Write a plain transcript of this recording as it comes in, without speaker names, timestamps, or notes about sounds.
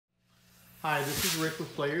Hi, this is Rick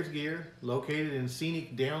with Players Gear, located in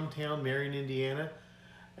scenic downtown Marion, Indiana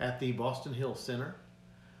at the Boston Hill Center.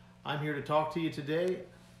 I'm here to talk to you today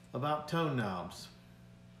about tone knobs.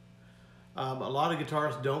 A lot of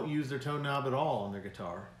guitarists don't use their tone knob at all on their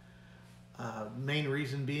guitar. Main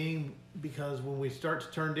reason being because when we start to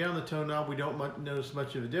turn down the tone knob, we don't notice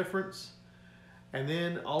much of a difference. And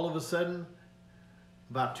then all of a sudden,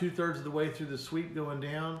 about 2/3 of the way through the sweep going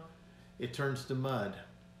down, it turns to mud.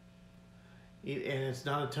 And it's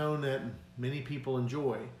not a tone that many people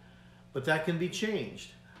enjoy, but that can be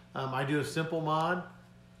changed. I do a simple mod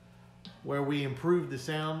where we improve the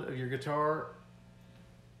sound of your guitar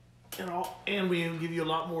and we give you a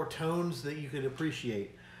lot more tones that you could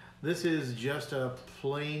appreciate. This is just a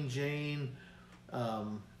plain Jane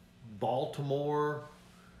Baltimore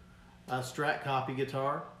Strat copy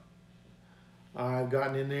guitar. I've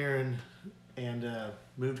gotten in there and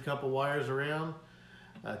moved a couple wires around,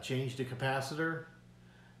 changed the capacitor,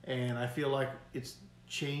 and I feel like it's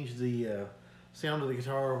changed the sound of the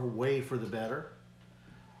guitar way for the better.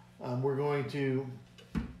 We're going to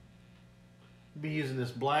be using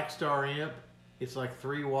this Blackstar amp. It's like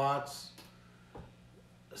 3 watts,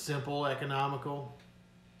 simple, economical.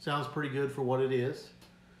 Sounds pretty good for what it is.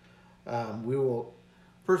 We will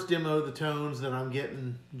first demo the tones that I'm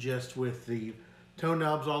getting just with the tone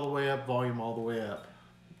knobs all the way up, volume all the way up.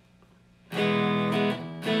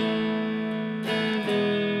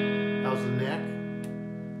 How's the neck?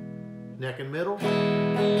 Neck and middle.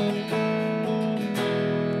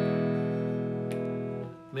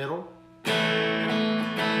 Middle.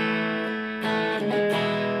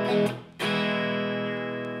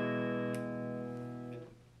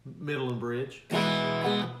 Middle and bridge.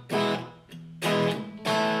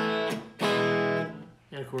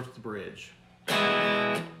 And of course the bridge.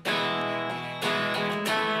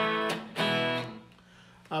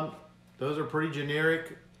 Those are pretty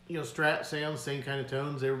generic, Strat sounds, same kind of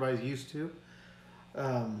tones everybody's used to.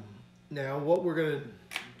 Now what we're going to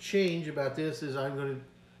change about this is I'm going to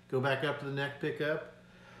go back up to the neck pickup.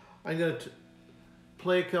 I'm going to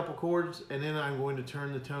play a couple chords, and then I'm going to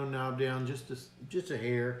turn the tone knob down just a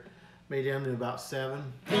hair, maybe down to about 7.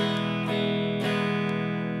 Let's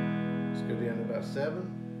go down to about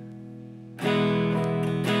 7.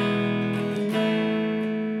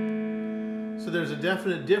 So there's a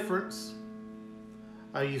definite difference.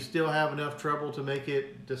 You still have enough treble to make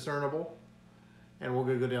it discernible. And we're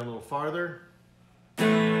going to go down a little farther.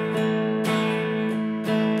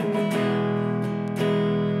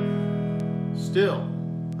 Still,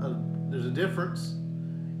 there's a difference.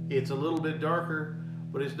 It's a little bit darker,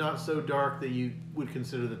 but it's not so dark that you would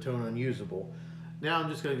consider the tone unusable. Now I'm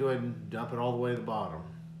just going to go ahead and dump it all the way to the bottom.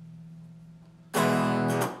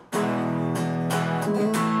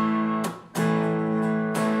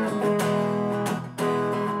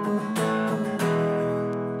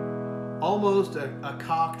 Almost a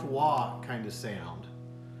cocked wah kind of sound.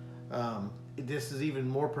 This is even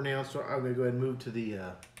more pronounced, so I'm going to go ahead and move to the,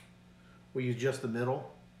 we'll use just the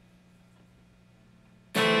middle.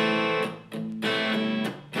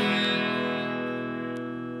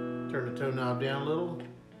 Turn the tone knob down a little.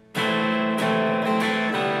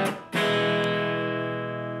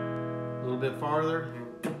 A little bit farther.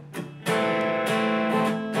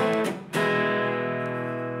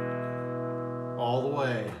 All the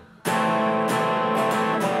way.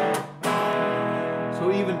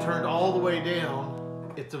 So even turned all the way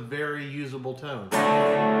down, it's a very usable tone.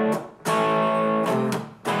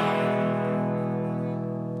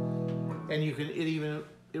 And you can,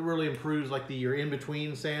 it really improves like your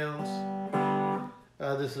in-between sounds.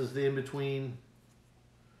 This is the in-between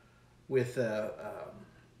with the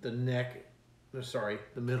neck, sorry,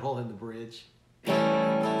 the middle and the bridge.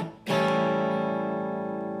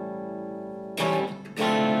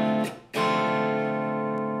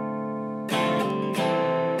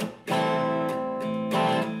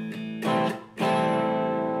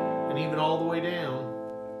 And even all the way down.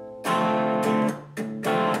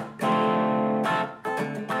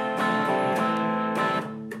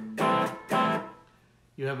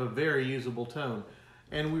 You have a very usable tone.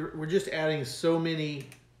 And we're just adding so many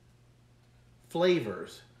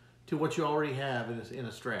flavors to what you already have in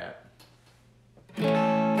a Strat.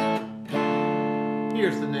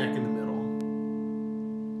 Here's the neck in the middle.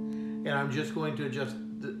 And I'm just going to adjust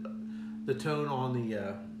the tone on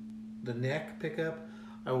the neck pickup.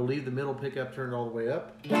 I will leave the middle pickup turned all the way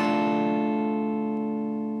up. Turn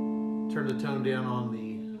the tone down on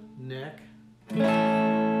the neck.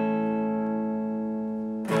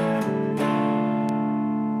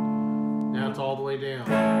 It's all the way down.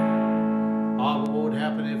 What would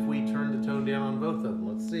happen if we turned the tone down on both of them?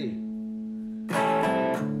 Let's see.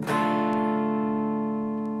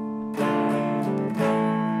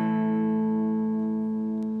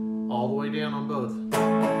 All the way down on both.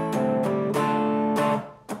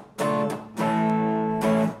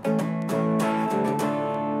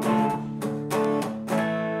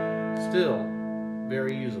 Still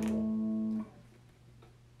very usable.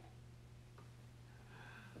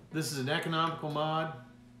 This is an economical mod.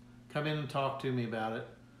 Come in and talk to me about it.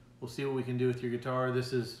 We'll see what we can do with your guitar.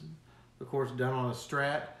 This is, of course, done on a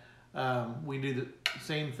Strat. We do the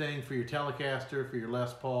same thing for your Telecaster, for your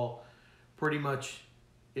Les Paul. Pretty much,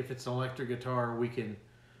 if it's an electric guitar, we can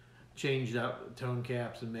change out tone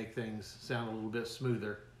caps and make things sound a little bit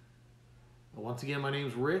smoother. But once again, my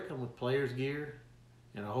name's Rick. I'm with Players Gear,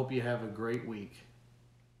 and I hope you have a great week.